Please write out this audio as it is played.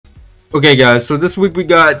Okay guys, so this week we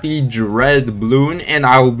got the Dreadbloon and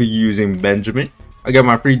I will be using Benjamin. I got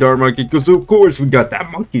my free dart monkey because of course we got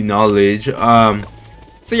that monkey knowledge.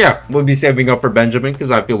 So yeah, we'll be saving up for Benjamin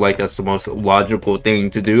because I feel like that's the most logical thing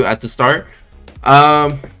to do at the start.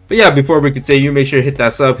 But yeah, before we continue, make sure to hit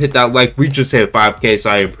that sub, hit that like. We just hit 5K, so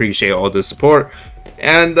I appreciate all the support.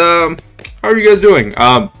 And how are you guys doing?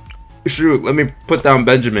 Shoot, let me put down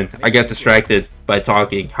Benjamin. I got distracted by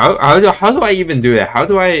talking. How do I even do that? How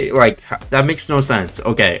do I, like, that makes no sense.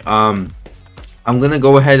 Okay, I'm gonna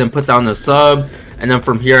go ahead and put down the sub, and then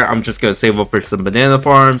from here I'm just gonna save up for some banana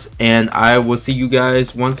farms, and I will see you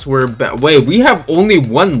guys once we're back. Wait, we have only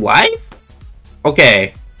one life?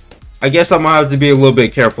 Okay, I guess I'm gonna have to be a little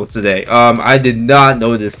bit careful today. I did not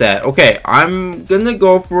notice that. Okay, I'm gonna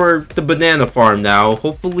go for the banana farm now.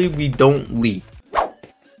 Hopefully we don't leak.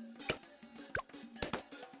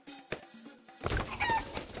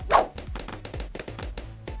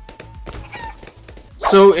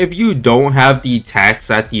 So if you don't have the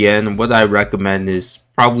tax at the end, what I recommend is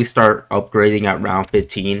probably start upgrading at round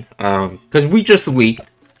 15. Because we just leaked,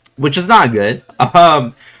 which is not good.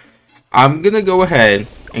 I'm gonna go ahead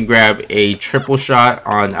and grab a triple shot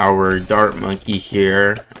on our dart monkey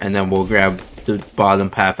here, and then we'll grab the bottom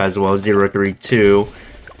path as well, 032.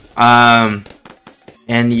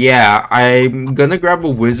 And yeah, I'm gonna grab a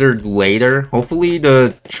wizard later. Hopefully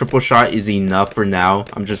the triple shot is enough for now.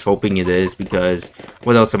 I'm just hoping it is, because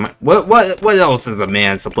what else am I, what else is a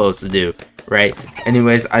man supposed to do, right?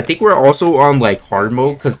 Anyways, I think we're also on like hard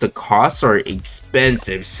mode because the costs are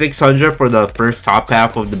expensive. 600 for the first top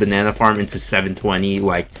half of the banana farm into 720.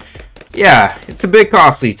 Like, yeah, it's a bit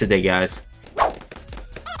costly today, guys.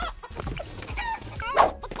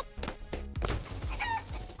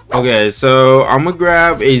 Okay, so I'm gonna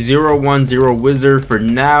grab a 010 wizard for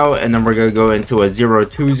now, and then we're gonna go into a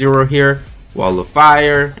 020 here, wall of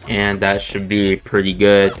fire, and that should be pretty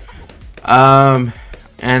good. And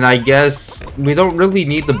I guess we don't really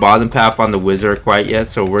need the bottom path on the wizard quite yet,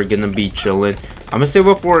 so we're gonna be chilling. I'm gonna save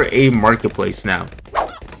up for a marketplace now.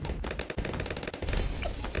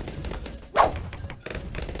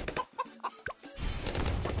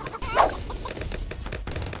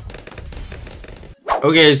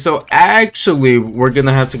 Okay, so actually we're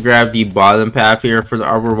gonna have to grab the bottom path here for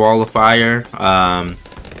our wall of fire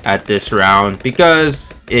at this round because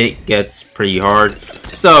it gets pretty hard.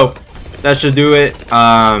 So that should do it.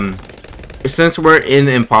 Since we're in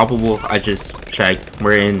Impoppable, I just checked,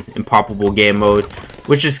 we're in Impoppable game mode,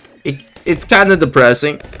 which is it's kind of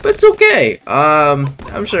depressing, but it's okay.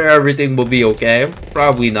 I'm sure everything will be okay.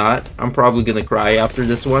 Probably not. I'm probably gonna cry after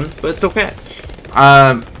this one, but it's okay.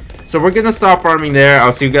 So we're gonna stop farming there.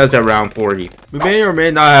 I'll see you guys at round 40. We may or may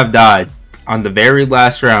not have died on the very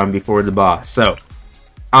last round before the boss. So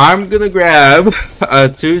I'm gonna grab a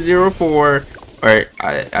 204, or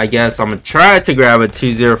I guess I'm gonna try to grab a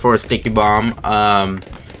 204 sticky bomb.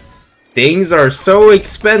 Things are so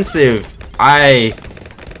expensive.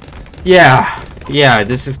 Yeah,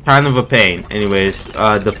 this is kind of a pain. Anyways,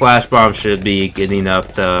 the flash bomb should be good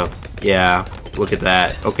enough to, yeah, look at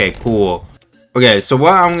that. Okay, cool. Okay, so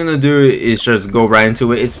what I'm gonna do is just go right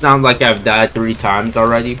into it. It's not like I've died 3 times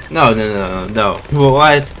already. No.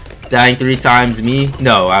 What? Dying 3 times, me?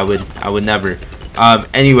 No, I would never.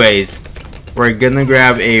 Anyways, we're gonna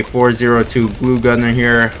grab a 402 glue gunner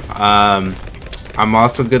here. I'm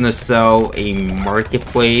also gonna sell a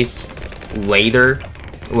marketplace later.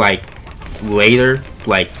 Like,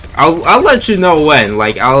 I'll let you know when.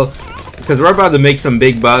 Like, because we're about to make some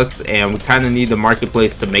big bucks, and we kind of need the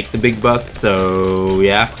marketplace to make the big bucks. So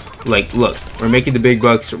yeah, like, look, we're making the big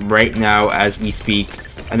bucks right now as we speak,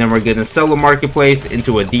 and then we're gonna sell the marketplace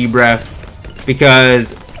into a debrief,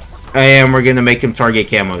 because we're gonna make him target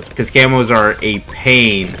camos, because camos are a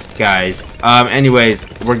pain, guys. Anyways,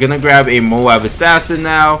 we're gonna grab a Moab assassin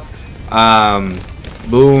now.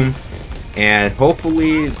 Boom, and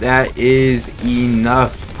hopefully that is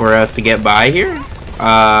enough for us to get by here.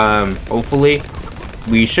 Hopefully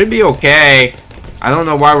we should be okay. I don't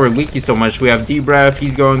know why we're leaking so much. We have debrief,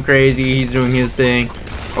 he's going crazy, he's doing his thing.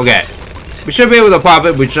 Okay, we should be able to pop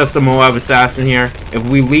it with just the Moab assassin here. If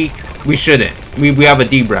we leak, we shouldn't. We have a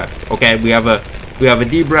debrief. Okay, we have a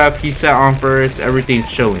debrief. He's set on first,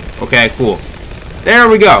 everything's chilling. Okay, cool, there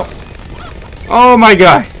we go. Oh my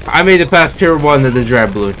god, I made it past tier 1 of the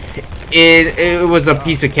Dreadbloon. It was a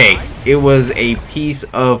piece of cake. It was a piece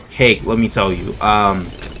of cake, let me tell you.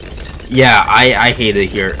 Yeah, I hate it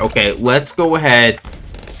here. Okay, let's go ahead.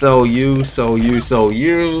 So you.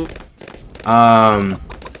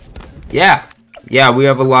 Yeah, we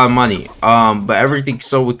have a lot of money. But everything's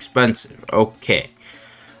so expensive. Okay,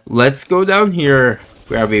 let's go down here.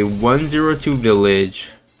 grab a 102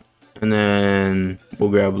 village, and then we'll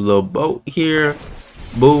grab a little boat here.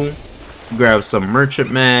 Boom. Grab some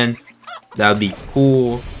merchantmen. That'd be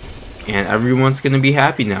cool. And everyone's gonna be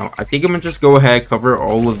happy now. I think I'm gonna just go ahead, cover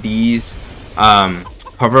all of these pawns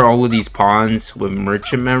with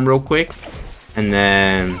merchantmen real quick. And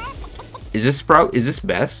then is this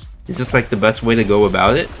best? Is this like the best way to go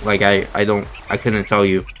about it? Like I couldn't tell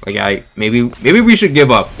you. Like maybe we should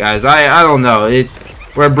give up, guys. I don't know.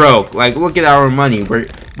 We're broke. Like, look at our money.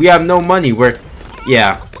 We have no money.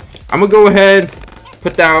 Yeah. I'm gonna go ahead,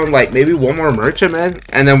 put down like maybe one more merchantman,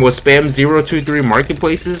 and then we'll spam 023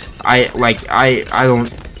 marketplaces.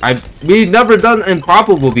 We've never done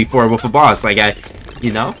Impoppable before with a boss. Like I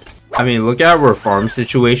mean, look at our farm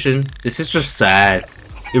situation. This is just sad.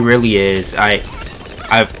 It really is.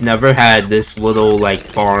 I've never had this little like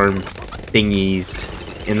farm thingies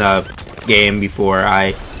in a game before.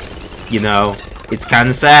 It's kind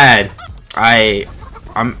of sad.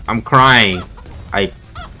 I'm crying.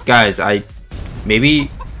 Guys, maybe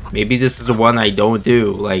this is the one I don't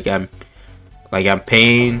do. I'm in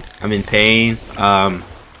pain.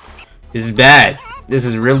 This is bad. This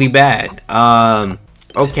is really bad.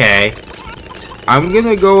 Okay. I'm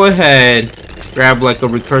gonna go ahead, grab like a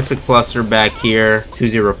recursive cluster back here,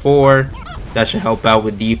 204. That should help out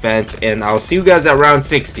with defense, and I'll see you guys at round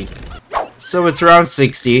 60. So it's round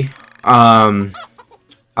 60. I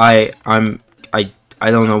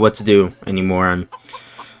don't know what to do anymore.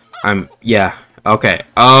 Yeah. Okay.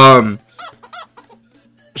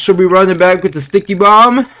 Should we run it back with the sticky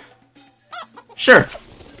bomb? Sure,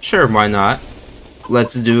 why not?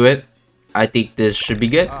 Let's do it. I think this should be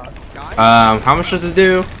good. How much does it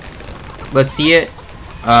do? Let's see it.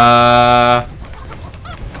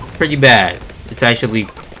 Pretty bad. It's actually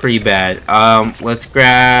pretty bad. Let's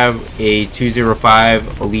grab a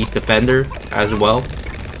 205 elite defender as well.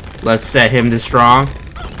 Let's set him to strong.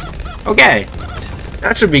 Okay,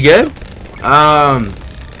 that should be good.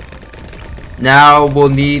 Now we'll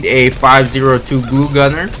need a 502 glue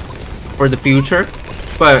gunner for the future,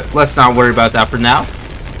 but let's not worry about that for now.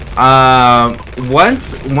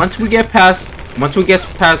 Once we get past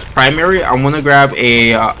primary, I want to grab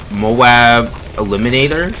a Moab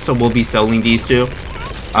eliminator, so we'll be selling these two.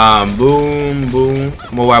 Boom,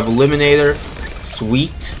 Moab eliminator,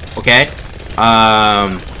 sweet. Okay.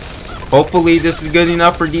 Hopefully this is good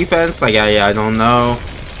enough for defense. Like I don't know.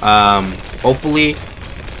 Hopefully.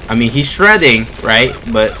 I mean, he's shredding, right?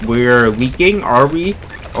 But we're leaking. Are we?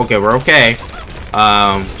 Okay, we're okay.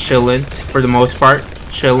 Chilling for the most part.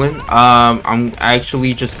 Chilling. I'm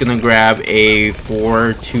actually just gonna grab a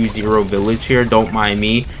 420 village here. Don't mind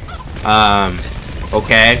me.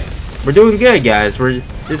 Okay. We're doing good, guys.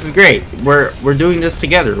 This is great. We're doing this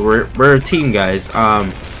together. We're a team, guys.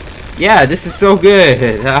 Yeah, this is so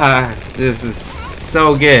good. This is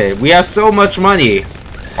so good. We have so much money.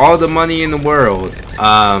 All the money in the world.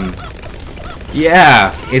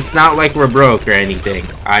 Yeah, it's not like we're broke or anything.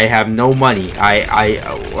 I have no money.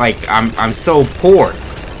 I'm so poor.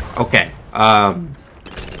 Okay.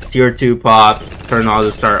 Tier 2 pop, turn auto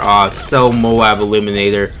start off, sell Moab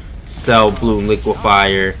eliminator, sell Bloon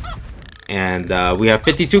liquefier, and we have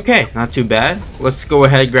 52k. Not too bad. Let's go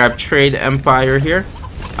ahead and grab trade empire here.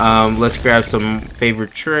 Let's grab some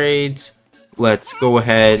favorite trades. Let's go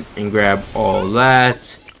ahead and grab all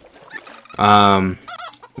that.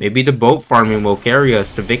 Maybe the boat farming will carry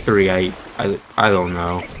us to victory. I don't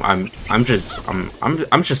know. I'm just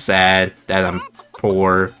sad that I'm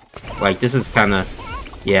poor. Like, this is kind of,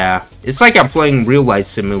 yeah. It's like I'm playing real life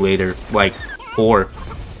simulator, like poor.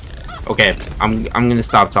 Okay, I'm gonna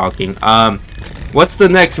stop talking. What's the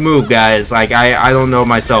next move, guys? Like, I don't know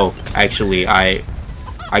myself. Actually, I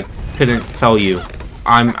couldn't tell you.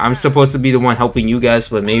 I'm supposed to be the one helping you guys,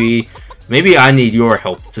 but maybe I need your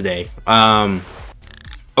help today.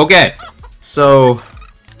 Okay, so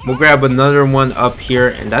we'll grab another one up here,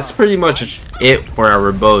 and that's pretty much it for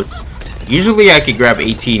our boats. Usually I could grab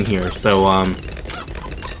 18 here, so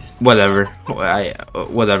whatever.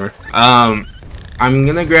 Whatever. I'm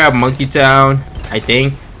gonna grab Monkey Town, I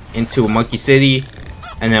think, into Monkey City,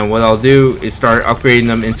 and then what I'll do is start upgrading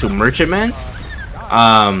them into merchantmen.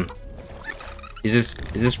 Is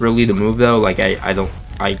this really the move though? Like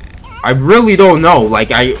I really don't know.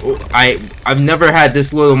 Like I've never had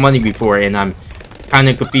this little money before, and I'm kind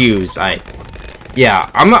of confused. Yeah,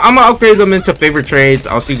 I'm gonna upgrade them into favorite trades.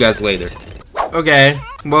 I'll see you guys later. Okay,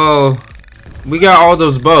 well, we got all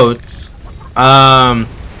those boats.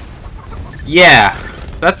 Yeah,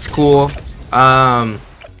 that's cool.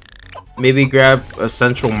 Maybe grab a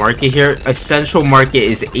central market here. A central market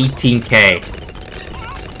is 18k.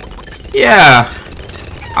 Yeah,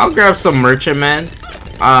 I'll grab some merchantmen.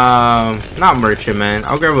 Not merchantmen.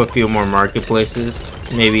 I'll grab a few more marketplaces,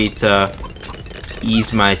 maybe to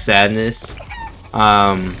ease my sadness.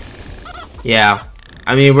 Yeah.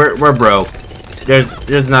 I mean, we're broke.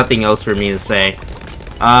 There's nothing else for me to say.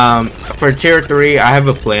 For tier 3, I have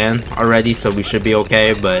a plan already, so we should be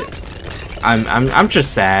okay. But I'm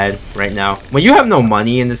just sad right now. When you have no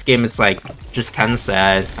money in this game, it's like just kind of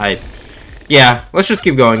sad. Yeah. Let's just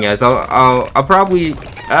keep going, guys. I'll probably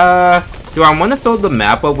do I want to fill the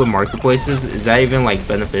map up with marketplaces? Is that even like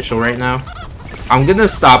beneficial right now? I'm gonna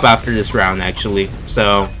stop after this round actually.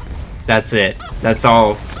 So that's it. That's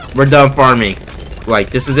all. We're done farming.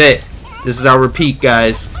 Like, this is it. This is our repeat,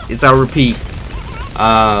 guys. It's our repeat.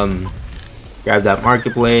 Grab that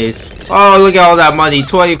marketplace. Oh, look at all that money.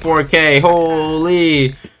 24k.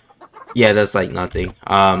 Holy. Yeah, that's like nothing.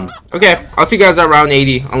 Okay. I'll see you guys at round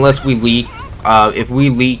 80. Unless we leak. If we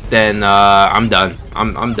leak, then I'm done.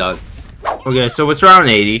 I'm done. Okay, so it's round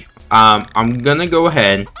 80. I'm gonna go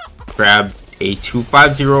ahead, grab a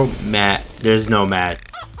 250 mat. There's no mat.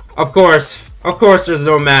 Of course there's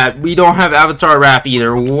no mat. We don't have Avatar Wrath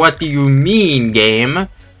either. What do you mean, game?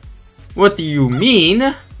 What do you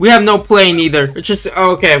mean? We have no plane either. It's just,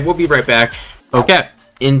 okay, we'll be right back. Okay,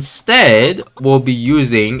 instead, we'll be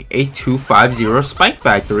using a 250 Spike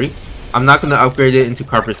Factory. I'm not going to upgrade it into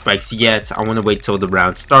Carpet Spikes yet. I want to wait till the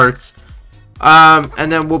round starts.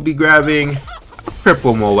 And then we'll be grabbing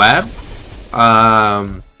Triple Moab.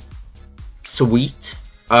 Sweet.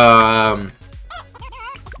 I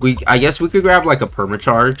guess we could grab like a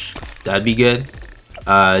permacharge. That'd be good.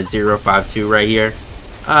 052 right here.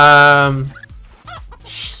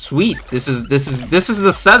 Sweet. This is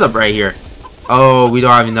the setup right here. Oh, we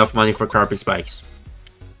don't have enough money for Carpet Spikes.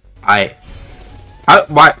 How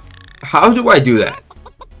do I do that?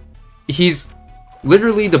 He's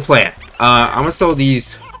literally the plan. I'm gonna sell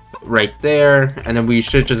these right there, and then we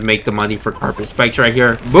should just make the money for Carpet Spikes right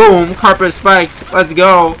here. Boom, Carpet Spikes. Let's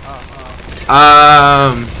go.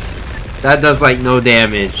 That does like no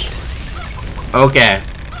damage. Okay.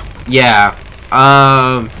 Yeah.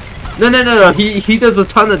 No. He does a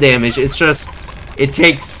ton of damage. It's just it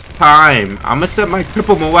takes time. I'm gonna set my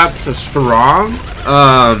Triple Moab to strong.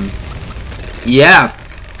 Yeah.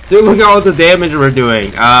 Dude, look at all the damage we're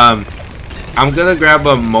doing. I'm gonna grab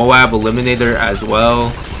a Moab Eliminator as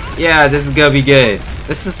well. Yeah, this is gonna be good.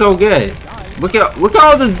 This is so good. Look at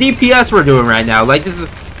all this DPS we're doing right now. Like, this is,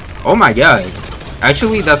 oh my god.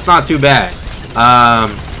 Actually, that's not too bad.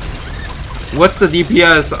 What's the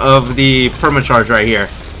DPS of the permacharge right here?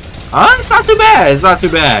 It's not too bad. It's not too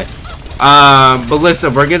bad. But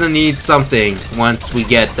listen, we're gonna need something once we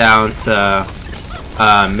get down to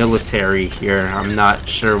military here. I'm not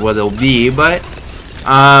sure what it'll be, but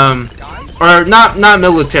or not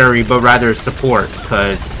military, but rather support,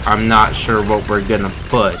 because I'm not sure what we're gonna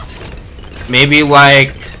put. Maybe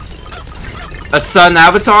like a Sun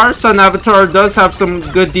Avatar. Sun Avatar does have some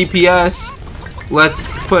good DPS. Let's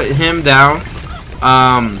put him down.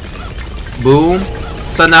 Boom.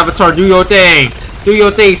 Sun Avatar, do your thing. Do your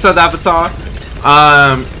thing, Sun Avatar.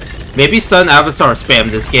 Maybe Sun Avatar spam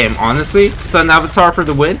this game, honestly. Sun Avatar for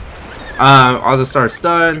the win. Auto start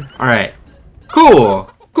stun. Alright. Cool.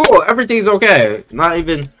 Cool. Everything's okay. Not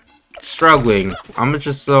even struggling. I'm gonna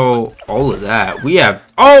just sell all of that. We have,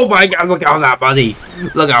 oh my god, look at all that money.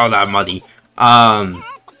 Look at all that money.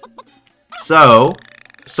 So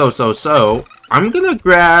I'm gonna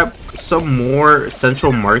grab some more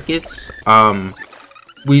central markets.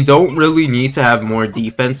 We don't really need to have more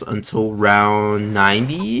defense until round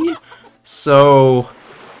 90. So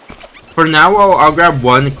for now, I'll grab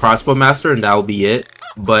one crossbow master and that'll be it.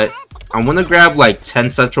 But I want to grab like 10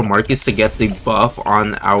 central markets to get the buff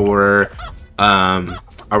on our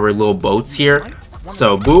little boats here.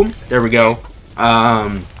 So boom, there we go.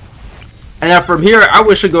 And then from here, I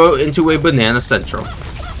wish to go into a banana central.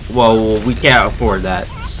 Well, we can't afford that.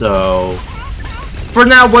 So for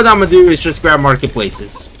now, what I'm gonna do is just grab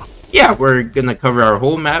marketplaces. Yeah, we're gonna cover our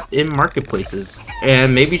whole map in marketplaces.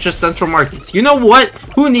 And maybe just central markets. You know what?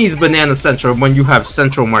 Who needs banana central when you have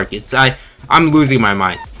central markets? I'm losing my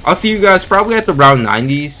mind. I'll see you guys probably at the round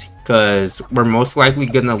 90s, because we're most likely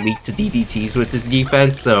gonna leak to DDTs with this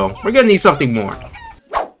defense, so we're gonna need something more.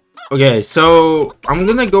 Okay, so I'm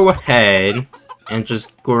gonna go ahead and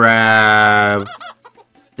just grab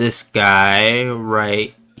this guy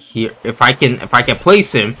right here. If I can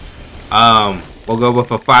place him, we'll go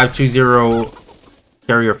with a 520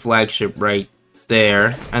 carrier flagship right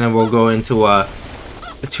there, and then we'll go into a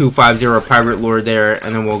 250 pirate lord there,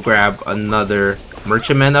 and then we'll grab another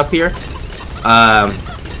merchantman up here. Yeah,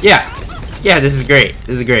 Yeah, this is great.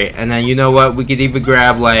 This is great. And then you know what? We could even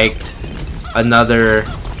grab like another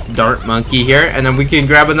dart monkey here, and then we can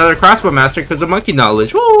grab another crossbow master because of monkey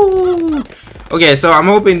knowledge. Woo! Okay, so I'm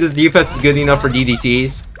hoping this defense is good enough for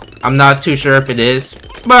DDTs. I'm not too sure if it is,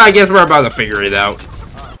 but I guess we're about to figure it out.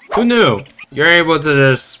 Who knew? You're able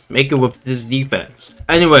to just make it with this defense.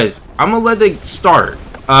 Anyways, I'm gonna let it start.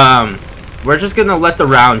 We're just gonna let the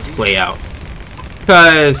rounds play out,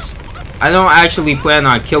 because I don't actually plan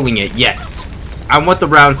on killing it yet. I want the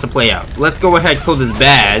rounds to play out. Let's go ahead and kill this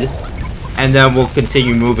bad, and then we'll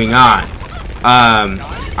continue moving on.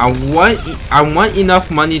 I want enough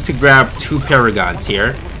money to grab 2 paragons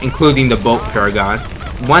here, including the boat paragon.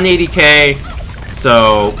 180k,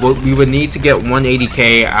 so we would need to get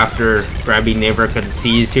 180k after grabbing Neighborhood of the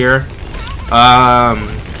Seas here.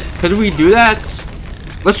 Could we do that?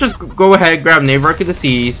 Let's just go ahead, grab Neighborhood of the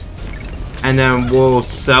Seas, and then we'll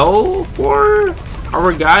sell for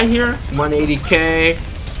our guy here. 180k.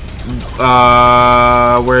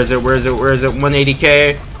 Where is it?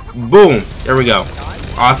 180k. Boom. There we go.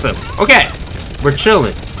 Awesome. Okay. We're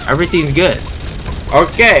chilling. Everything's good.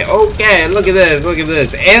 Okay. Look at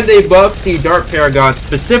this. And they buffed the Dark Paragon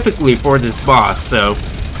specifically for this boss, so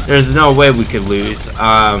there's no way we could lose.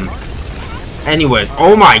 Anyways.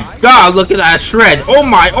 Oh my god. Look at that shred. Oh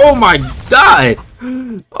my god.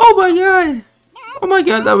 Oh my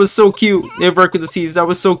god, that was so cute. Neighborhood of the Seas, that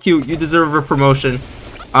was so cute. You deserve a promotion.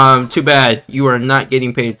 Too bad. You are not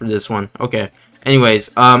getting paid for this one. Okay.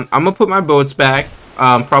 Anyways, I'm gonna put my boats back.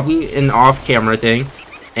 Probably an off-camera thing.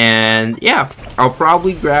 And yeah, I'll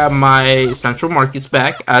probably grab my Central Markets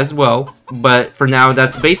back as well. But for now,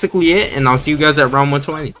 that's basically it. And I'll see you guys at round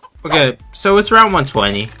 120. Okay, so it's round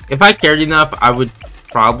 120. If I cared enough, I would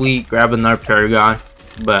probably grab another Paragon.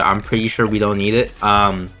 But I'm pretty sure we don't need it.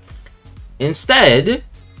 Instead,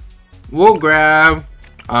 we'll grab...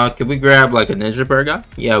 could we grab like a Ninja Paragon?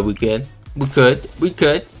 Yeah, we could. We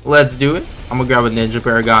could. Let's do it. I'm gonna grab a Ninja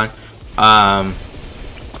Paragon.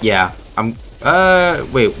 Yeah.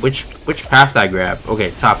 Wait, which path did I grab?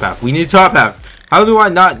 Okay, top path. We need top path. How do I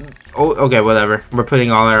not... Oh, okay, whatever. We're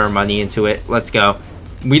putting all our money into it. Let's go.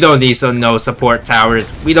 We don't need no support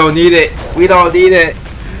towers. We don't need it. We don't need it.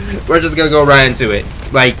 We're just gonna go right into it.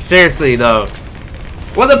 Like, seriously, though.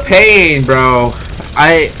 What a pain, bro.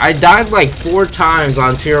 I died like 4 times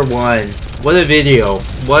on tier 1. What a video.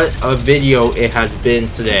 What a video it has been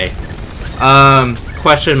today.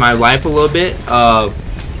 Question my life a little bit.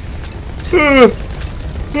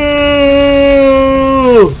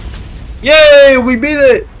 Yay, we beat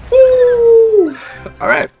it. Woo! All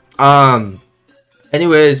right.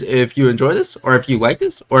 Anyways, if you enjoyed this, or if you like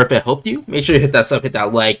this, or if it helped you, make sure you hit that sub, hit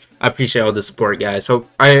that like. I appreciate all the support, guys.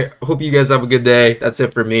 I hope you guys have a good day. That's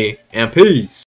it for me, and peace.